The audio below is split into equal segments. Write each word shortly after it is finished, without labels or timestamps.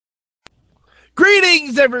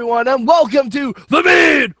Greetings, everyone, and welcome to the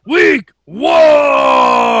Midweek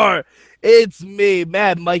War! It's me,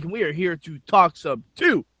 Mad Mike, and we are here to talk some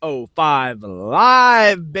 205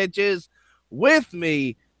 Live, bitches. With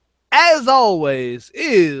me, as always,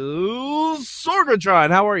 is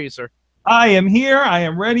Sorgatron. How are you, sir? I am here. I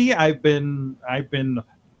am ready. I've been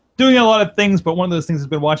doing a lot of things, but one of those things has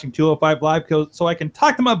been watching 205 Live so I can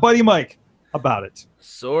talk to my buddy Mike about it.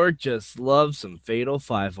 Sorg just loves some Fatal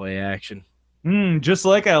 5-Way action. Just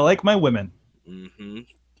like I like my women. Mm-hmm.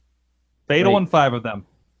 Fatal and 5 of them.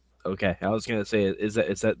 Okay, I was gonna say, is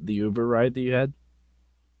that the Uber ride that you had?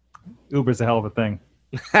 Uber's a hell of a thing.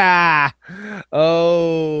 Ha!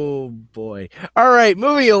 Oh boy! All right,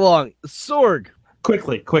 moving along. Sorg,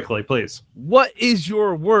 Quickly, please. what is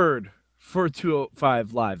your word for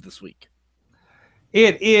 205 Live this week?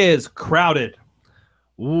 It is crowded.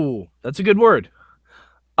 Ooh, that's a good word.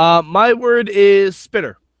 My word is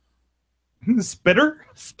spitter. Spitter?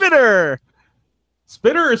 Spitter.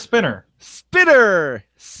 Spitter or spinner? Spitter.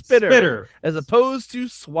 Spitter. As opposed to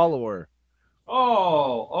swallower.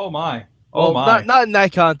 Oh my. Well, my. Not in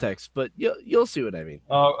that context, but you'll see what I mean.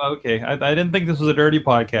 Oh, okay. I didn't think this was a dirty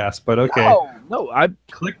podcast, but okay. No, I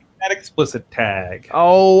Click that explicit tag.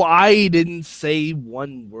 Oh, I didn't say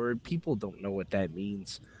one word. People don't know what that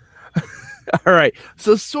means. All right.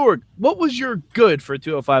 So, Sorg, what was your good for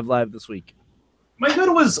 205 Live this week? My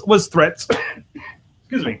good was threats.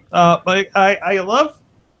 Excuse me. I love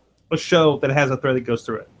a show that has a thread that goes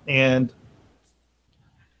through it, and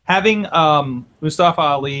having Mustafa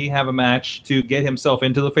Ali have a match to get himself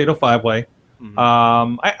into the Fatal 5-Way. Mm-hmm.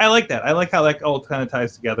 I like that. I like how that all kind of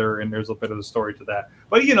ties together, and there's a bit of a story to that.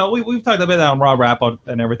 But we've talked about that on Raw Wrap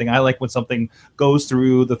and everything. I like when something goes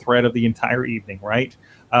through the thread of the entire evening, right?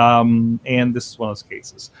 And this is one of those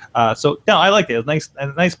cases. So no, I like it. It's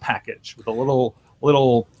a nice package with a little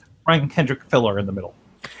Brian Kendrick filler in the middle.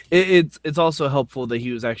 It's also helpful that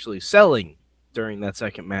he was actually selling during that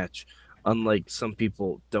second match. Unlike some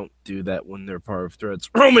people don't do that when they're part of threads.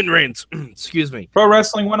 Roman Reigns, excuse me. Pro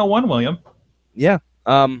Wrestling 101, William. Yeah.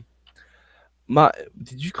 Did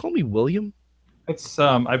you call me William? It's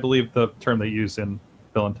I believe the term they use in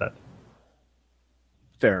Bill and Ted.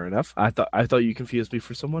 Fair enough. I thought you confused me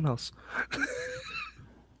for someone else.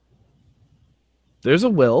 There's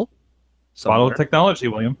a will. Bottle of technology,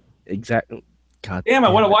 William. Exactly. God damn, I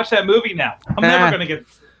want to watch that movie now. I'm never going to get...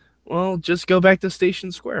 Well, just go back to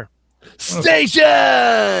Station Square.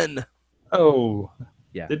 Station! Oh.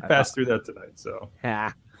 Yeah. Did pass through that tonight, so...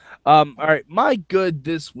 All right, my good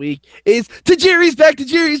this week is Tajiri's back,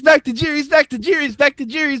 Tajiri's back, Tajiri's back, Tajiri's back,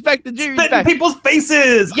 Tajiri's back, Tajiri's back. Spitting people's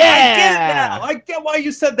faces! Yeah! I get it now! I get why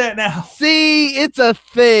you said that now! See, it's a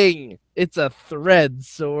thing. It's a thread,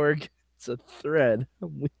 Sorg. It's a thread.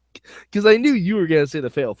 Because I knew you were going to say the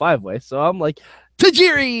Fatal 5-Way, so I'm like,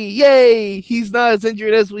 Tajiri! Yay! He's not as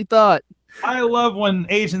injured as we thought. I love when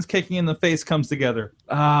Asians kicking in the face comes together.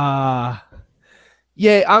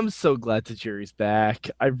 Yeah, I'm so glad Tajiri's back.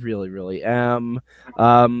 I really, really am.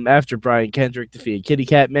 After Brian Kendrick defeated Kitty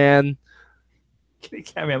Cat Man. Kitty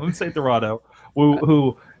Cat Man, Lindsay Dorado,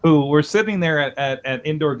 who were sitting there at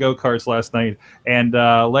indoor go-karts last night, and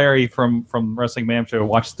Larry from Wrestling Mayhem Show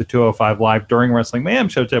watched the 205 Live during Wrestling Mayhem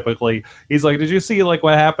Show typically. He's like, did you see like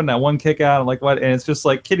what happened, that one kick out, and like what? And it's just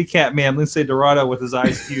like Kitty Cat Man, Lindsay Dorado with his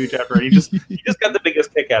eyes huge after it. He just got the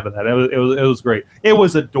biggest kick out of that. It was great. It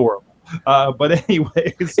was adorable. But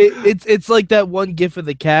anyways, it's like that one gif of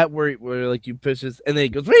the cat where like you push this and then it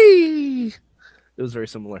goes wee. It was very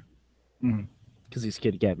similar. Because he's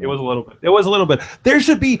Kitty Cat Man. It was a little bit. There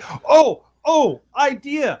should be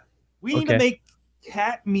idea. We need to make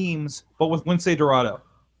cat memes, but with Lindsay Dorado.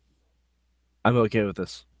 I'm okay with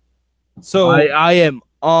this. So I am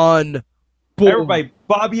on board. Everybody,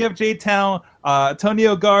 Bobby FJ Town,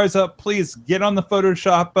 Antonio Garza, please get on the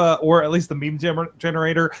Photoshop or at least the meme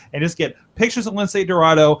generator and just get pictures of Lindsay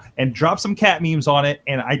Dorado and drop some cat memes on it.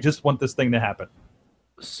 And I just want this thing to happen.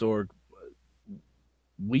 Sorg,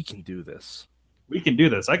 we can do this. We can do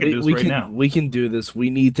this. I can do this right now. We can do this. We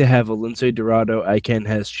need to have a Lindsay Dorado I Can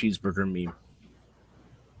Has Cheeseburger meme.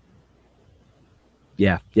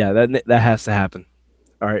 Yeah, that has to happen.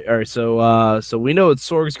 All right. So we know what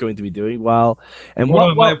Sorg's going to be doing. My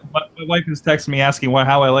wife is texting me asking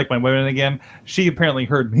how I like my women again. She apparently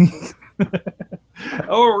heard me.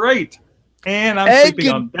 All right. And I'm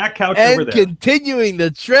sleeping on that couch over there. And continuing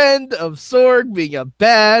the trend of Sorg being a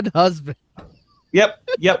bad husband. Yep.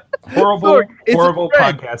 Horrible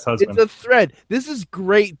podcast husband. It's a thread. This is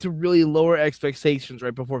great to really lower expectations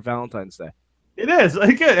right before Valentine's Day. It is.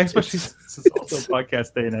 Good, especially since it's also a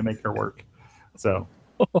podcast day and I make her work. So.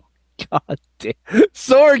 Oh, God damn.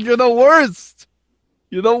 Sorg, you're the worst.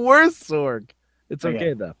 You're the worst, Sorg. It's I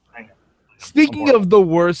okay am. though. I am. Speaking of the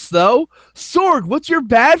worst, though, Sorg, what's your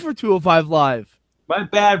bad for 205 Live? My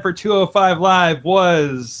bad for 205 Live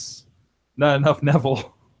was not enough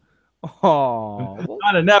Neville. Oh,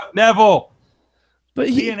 Not enough Neville. but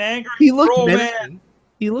Being angry he looked troll menacing. man.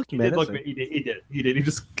 He looked He did menacing. look. He did. He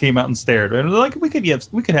just came out and stared. And like we could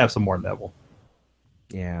have some more Neville.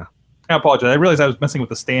 Yeah. I apologize. I realized I was messing with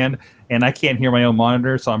the stand, and I can't hear my own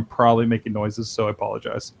monitor, so I'm probably making noises. So I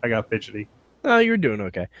apologize. I got fidgety. No, you're doing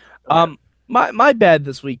okay. My bad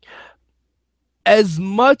this week. As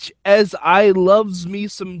much as I loves me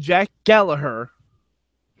some Jack Gallagher,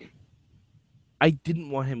 I didn't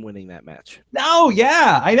want him winning that match. No,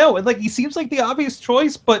 yeah, I know. Like he seems like the obvious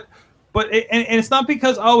choice, but and it's not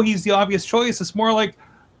because he's the obvious choice. It's more like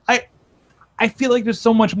I feel like there's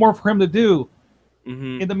so much more for him to do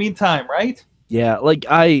in the meantime, right? Yeah, like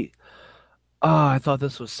I thought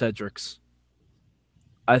this was Cedric's.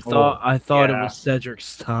 I thought it was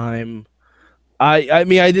Cedric's time. I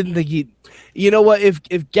mean I didn't think he. You know what?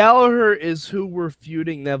 If Gallagher is who we're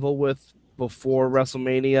feuding Neville with before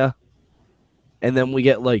WrestleMania, and then we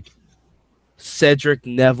get like Cedric,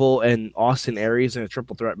 Neville, and Austin Aries in a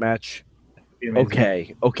triple threat match.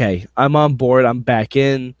 Okay, I'm on board. I'm back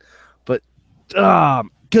in, but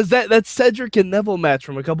because that Cedric and Neville match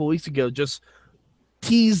from a couple weeks ago just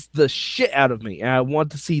teased the shit out of me, and I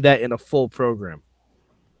want to see that in a full program.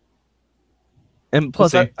 And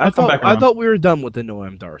plus, I thought we were done with the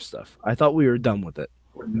Noam Dar stuff. I thought we were done with it.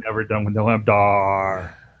 We're never done with Noam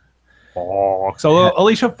Dar. Oh, so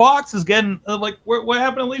Alicia Fox is getting like what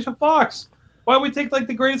happened to Alicia Fox? Why would we take like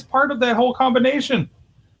the greatest part of that whole combination?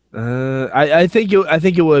 I think it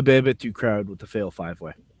would have been a bit too crowded with the Fatal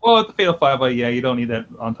 5-Way. Well, at the Fatal 5-Way, yeah, you don't need that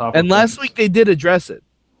on top. And last week they did address it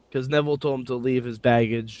because Neville told him to leave his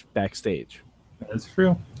baggage backstage. That's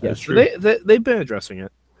true. That's true. So they've been addressing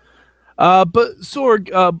it. But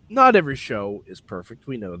Sorg, not every show is perfect.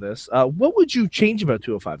 We know this. What would you change about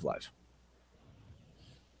 205 Live?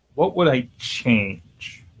 What would I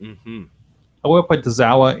change? Mm-hmm. I would put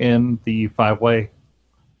Tozawa in the 5-way.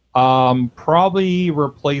 Probably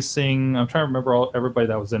replacing. I'm trying to remember everybody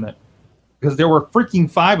that was in it because there were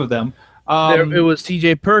freaking 5 of them. It was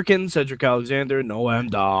T.J. Perkins, Cedric Alexander,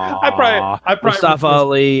 Noam Dar, I probably Mustafa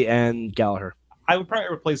Ali, and Gallagher. I would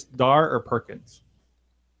probably replace Dar or Perkins.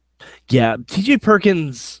 Yeah, T.J.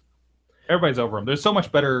 Perkins. Everybody's over him. There's so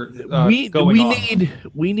much better. We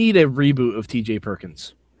need a reboot of T.J.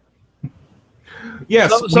 Perkins.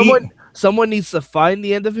 Yes, someone needs to find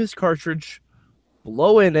the end of his cartridge,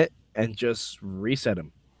 blow in it, and just reset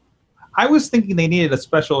him. I was thinking they needed a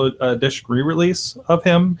special disc re-release of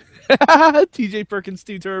him. TJ Perkins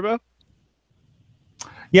 2 Turbo.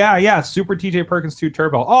 Yeah, Super TJ Perkins 2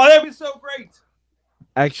 Turbo. Oh, that'd be so great.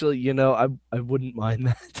 Actually, you know, I wouldn't mind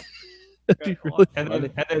that.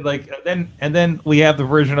 And then we have the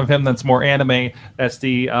version of him that's more anime. That's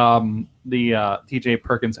the TJ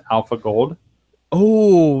Perkins Alpha Gold.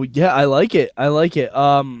 Oh yeah, I like it.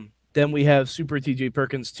 Then we have Super TJ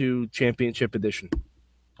Perkins 2 Championship Edition.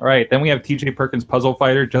 All right, then we have TJ Perkins Puzzle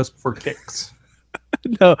Fighter just for kicks.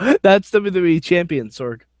 No, that's WWE Champion,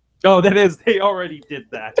 Sorg. Oh, that is. They already did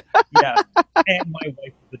that. Yeah, and my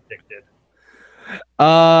wife is addicted.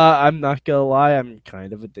 I'm not gonna lie, I'm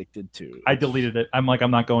kind of addicted too. I deleted it. I'm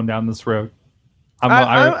not going down this road.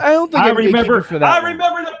 I don't think I remember for that. I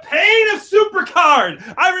remember the pain of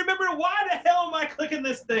Supercard. I remember why the hell am I clicking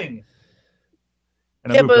this thing?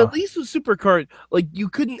 Yeah, but at least with Supercard, like you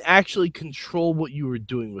couldn't actually control what you were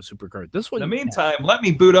doing with Supercard. This one. In the meantime, let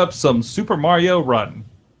me boot up some Super Mario Run.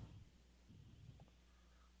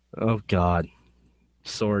 Oh God,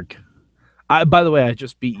 Sorg. By the way, I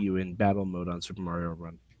just beat you in battle mode on Super Mario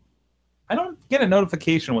Run. I don't get a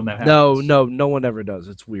notification when that happens. No one ever does.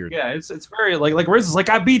 It's weird. Yeah, it's very like Riz is like,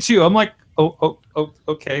 I beat you. I'm like, oh,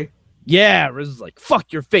 okay. Yeah, Riz is like,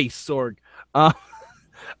 fuck your face, Sorg. All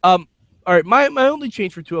right, my only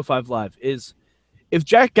change for 205 Live is if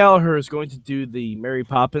Jack Gallagher is going to do the Mary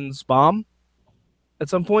Poppins bomb at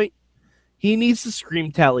some point, he needs to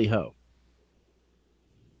scream tally ho.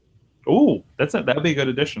 Ooh, that'd be a good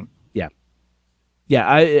addition.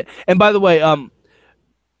 Yeah. And by the way,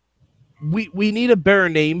 we need a better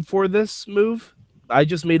name for this move. I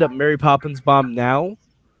just made up Mary Poppins bomb now.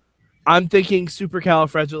 I'm thinking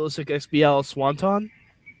Supercalifragilisticexpialidocious Swanton.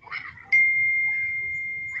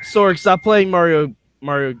 Sorg, stop playing Mario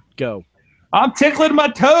Go. I'm tickling my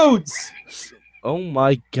toads. Oh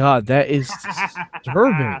my God, that is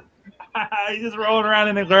disturbing. He's just rolling around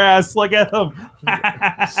in the grass. Look at him.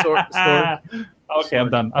 Okay, I'm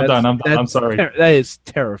done. I'm sorry. That is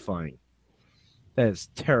terrifying.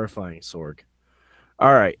 Sorg.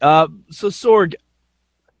 All right. So Sorg,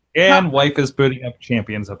 And wife is booting up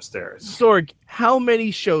champions upstairs. Sorg, how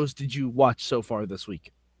many shows did you watch so far this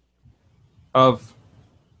week Of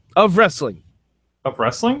wrestling? Of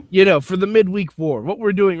wrestling? You know, for the midweek war, what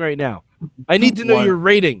we're doing right now. I need to know One. your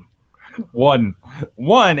rating. One,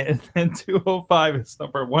 and then 205 is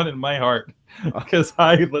number one in my heart because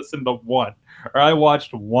I listened to one, or I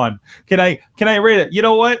watched one. Can I rate it? You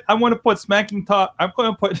know what? I want to put smacking talk. I'm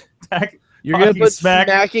going to put You're going to put smack.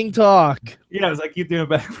 smacking talk. Yeah, as I keep doing it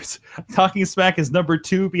backwards. Talking Smack is number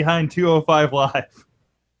 2 behind 205 Live.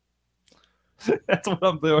 That's what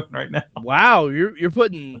I'm doing right now. Wow, you're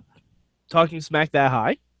putting Talking Smack that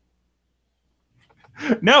high?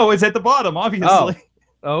 No, it's at the bottom, obviously.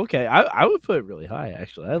 Oh, okay. I would put it really high,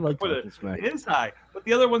 actually. I like Talking Smack. It is high, but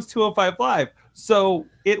the other one's 205 Live, so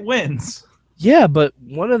it wins. Yeah, but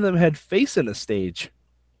one of them had Face in a stage.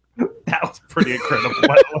 That was pretty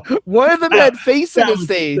incredible. One of them had Face in a was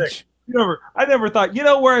stage. sick. I never thought, you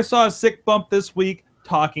know where I saw a sick bump this week?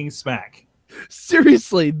 Talking Smack.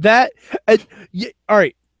 Seriously, that. Yeah, all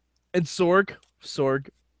right. And Sorg,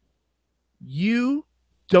 you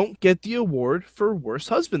don't get the award for worst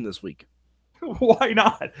husband this week. Why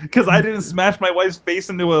not? Because I didn't smash my wife's face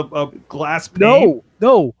into a glass pane?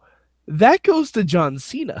 No. That goes to John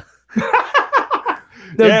Cena.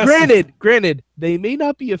 Now, Yes. granted, they may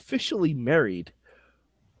not be officially married,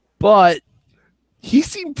 but he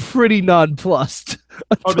seemed pretty nonplussed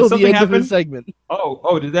until the something end of happen? his segment.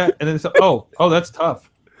 Oh, did that? And then that's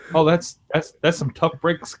tough. Oh, that's some tough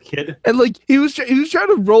breaks, kid. And like he was trying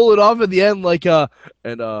to roll it off at the end, like now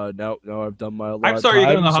I've done my. I'm sorry,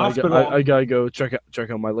 you're going to the so hospital. I gotta go check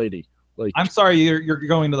out my lady. Like I'm sorry you're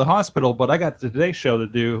going to the hospital, but I got the Today Show to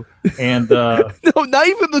do, and no, not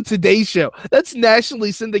even the Today Show. That's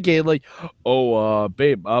nationally syndicated. Like,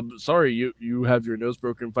 babe, I'm sorry you have your nose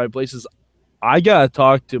broken in 5 places. I gotta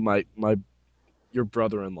talk to your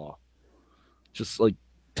brother-in-law. Just like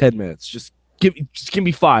 10 minutes. Just give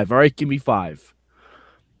me 5. All right, give me 5.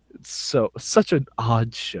 It's such an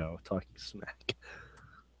odd show. Talking Smack.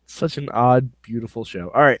 Such an odd, beautiful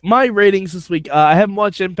show. All right, my ratings this week. I haven't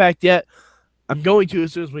watched Impact yet. I'm going to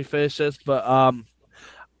as soon as we finish this, but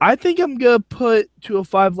I think I'm gonna put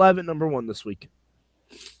 205 Live at number 1 this week.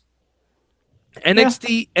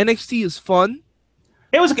 NXT is fun.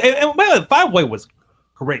 it was. The 5-way was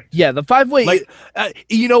great. Yeah, the 5-way. Like-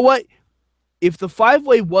 You know what? If the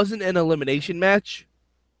 5-way wasn't an elimination match,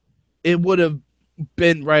 it would have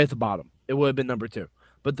been right at the bottom. It would have been number 2.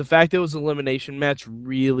 But the fact that it was an elimination match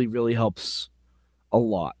really, really helps a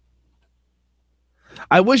lot.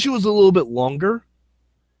 I wish it was a little bit longer.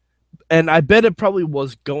 And I bet it probably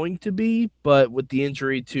was going to be, but with the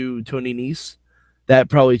injury to Tony Nese, that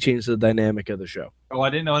probably changed the dynamic of the show. Oh,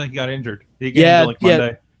 I didn't know that he got injured. He got injured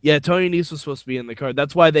Monday. Yeah, Tony Nese was supposed to be in the card.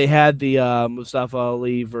 That's why they had the Mustafa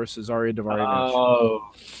Ali versus Arya Daivari match.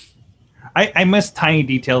 Oh. I miss tiny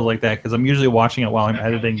details like that because I'm usually watching it while I'm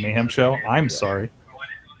editing Mayhem Show. I'm sorry.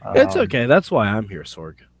 It's okay. That's why I'm here,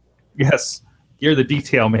 Sorg. Yes, you're the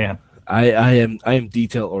detail man. I am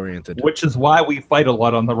detail oriented. Which is why we fight a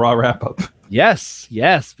lot on the Raw wrap up. Yes,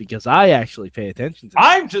 because I actually pay attention to it.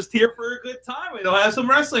 I'm just here for a good time. I don't have some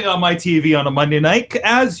wrestling on my TV on a Monday night,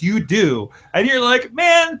 as you do. And you're like,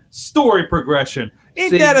 man, story progression.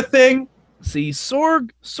 Ain't that a thing? See,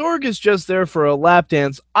 Sorg is just there for a lap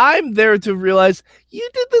dance. I'm there to realize you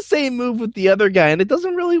did the same move with the other guy, and it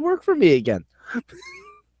doesn't really work for me again.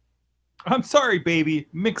 I'm sorry, baby.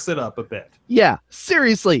 Mix it up a bit. Yeah,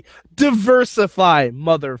 seriously. Diversify,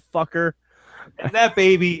 motherfucker. And that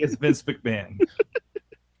baby is Vince McMahon.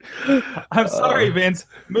 I'm sorry, Vince.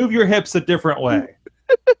 Move your hips a different way.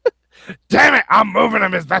 Damn it, I'm moving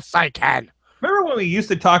them as best I can. Remember when we used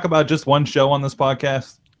to talk about just one show on this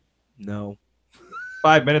podcast? No.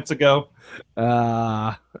 5 minutes ago.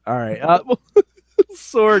 All right.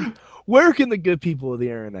 Sorg, where can the good people of the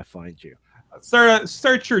internet find you?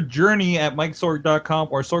 Start your journey at MikeSorg.com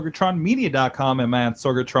or SorgatronMedia.com and Matt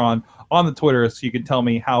Sorgatron on the Twitter so you can tell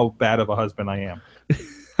me how bad of a husband I am.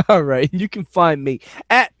 All right. You can find me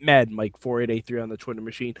at MadMike4883 on the Twitter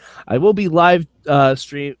machine. I will be live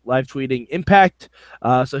tweeting Impact.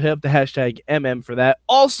 So hit up the hashtag MM for that.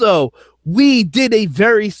 Also, we did a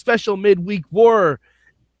very special midweek war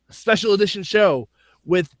special edition show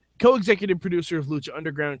with co-executive producer of Lucha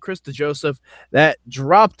Underground, Chris DeJoseph, that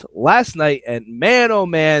dropped last night. And man, oh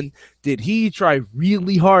man, did he try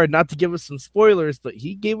really hard not to give us some spoilers, but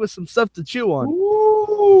he gave us some stuff to chew on.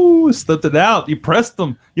 Ooh, slipped it out. You pressed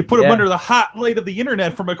them. You put them under the hot light of the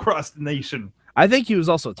internet from across the nation. I think he was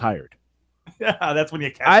also tired. Yeah, that's when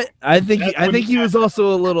you catch I think he was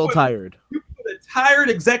also a little tired. You put a hired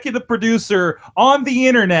executive producer on the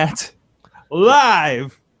internet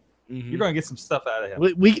live. You're going to get some stuff out of him.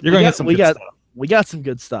 You're going to get some good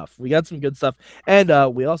stuff. We got some good stuff.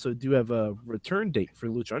 And we also do have a return date for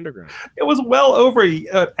Lucha Underground. It was well over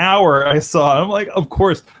an hour I saw. I'm like, of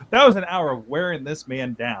course, that was an hour of wearing this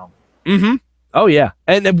man down. Mm-hmm. Oh, yeah.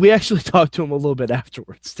 And then we actually talked to him a little bit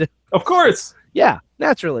afterwards, too. Of course. Yeah,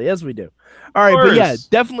 naturally, as we do. All right, but yeah,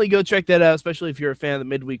 definitely go check that out, especially if you're a fan of the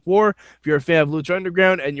Midweek War, if you're a fan of Lucha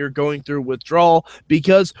Underground, and you're going through withdrawal,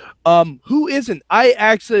 because who isn't? I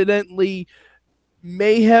accidentally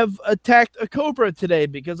may have attacked a Cobra today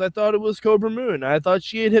because I thought it was Cobra Moon. I thought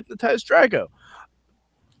she had hypnotized Drago.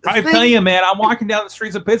 I tell you, man, I'm walking down the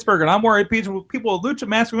streets of Pittsburgh, and I'm worried people with Lucha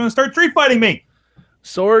masks are going to start street fighting me.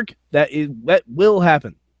 Sorg, that will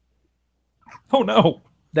happen. Oh, no.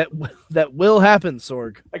 That will happen,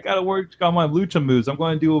 Sorg. I got to work on my Lucha moves. I'm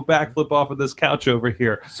going to do a backflip off of this couch over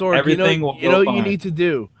here. Sorg, everything you know what you need to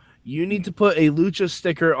do? You need to put a Lucha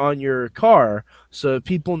sticker on your car so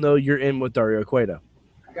people know you're in with Dario Cueto.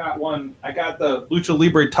 I got one. I got the Lucha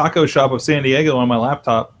Libre Taco Shop of San Diego on my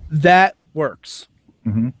laptop. That works.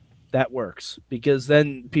 Mm-hmm. That works because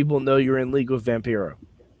then people know you're in league with Vampiro.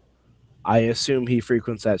 I assume he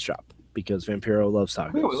frequents that shop because Vampiro loves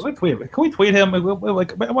tacos. Wait. Can we tweet him?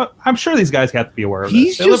 I'm sure these guys have to be aware of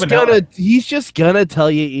this. He's just gonna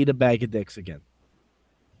tell you eat a bag of dicks again.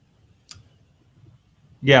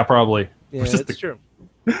 Yeah, probably. Yeah, that's true.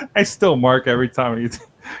 I still mark every time he's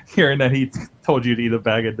hearing that he told you to eat a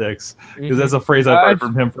bag of dicks because that's a phrase I've heard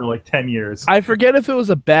from him for like 10 years. I forget if it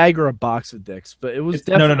was a bag or a box of dicks, but it was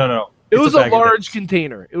definitely no. It was a large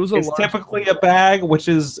container. It's typically a bag, which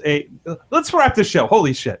is a. Let's wrap this show.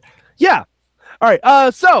 Holy shit. Yeah. All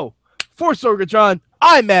right. So for Sorgatron,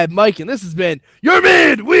 I'm Mad Mike, and this has been your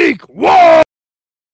Midweek War.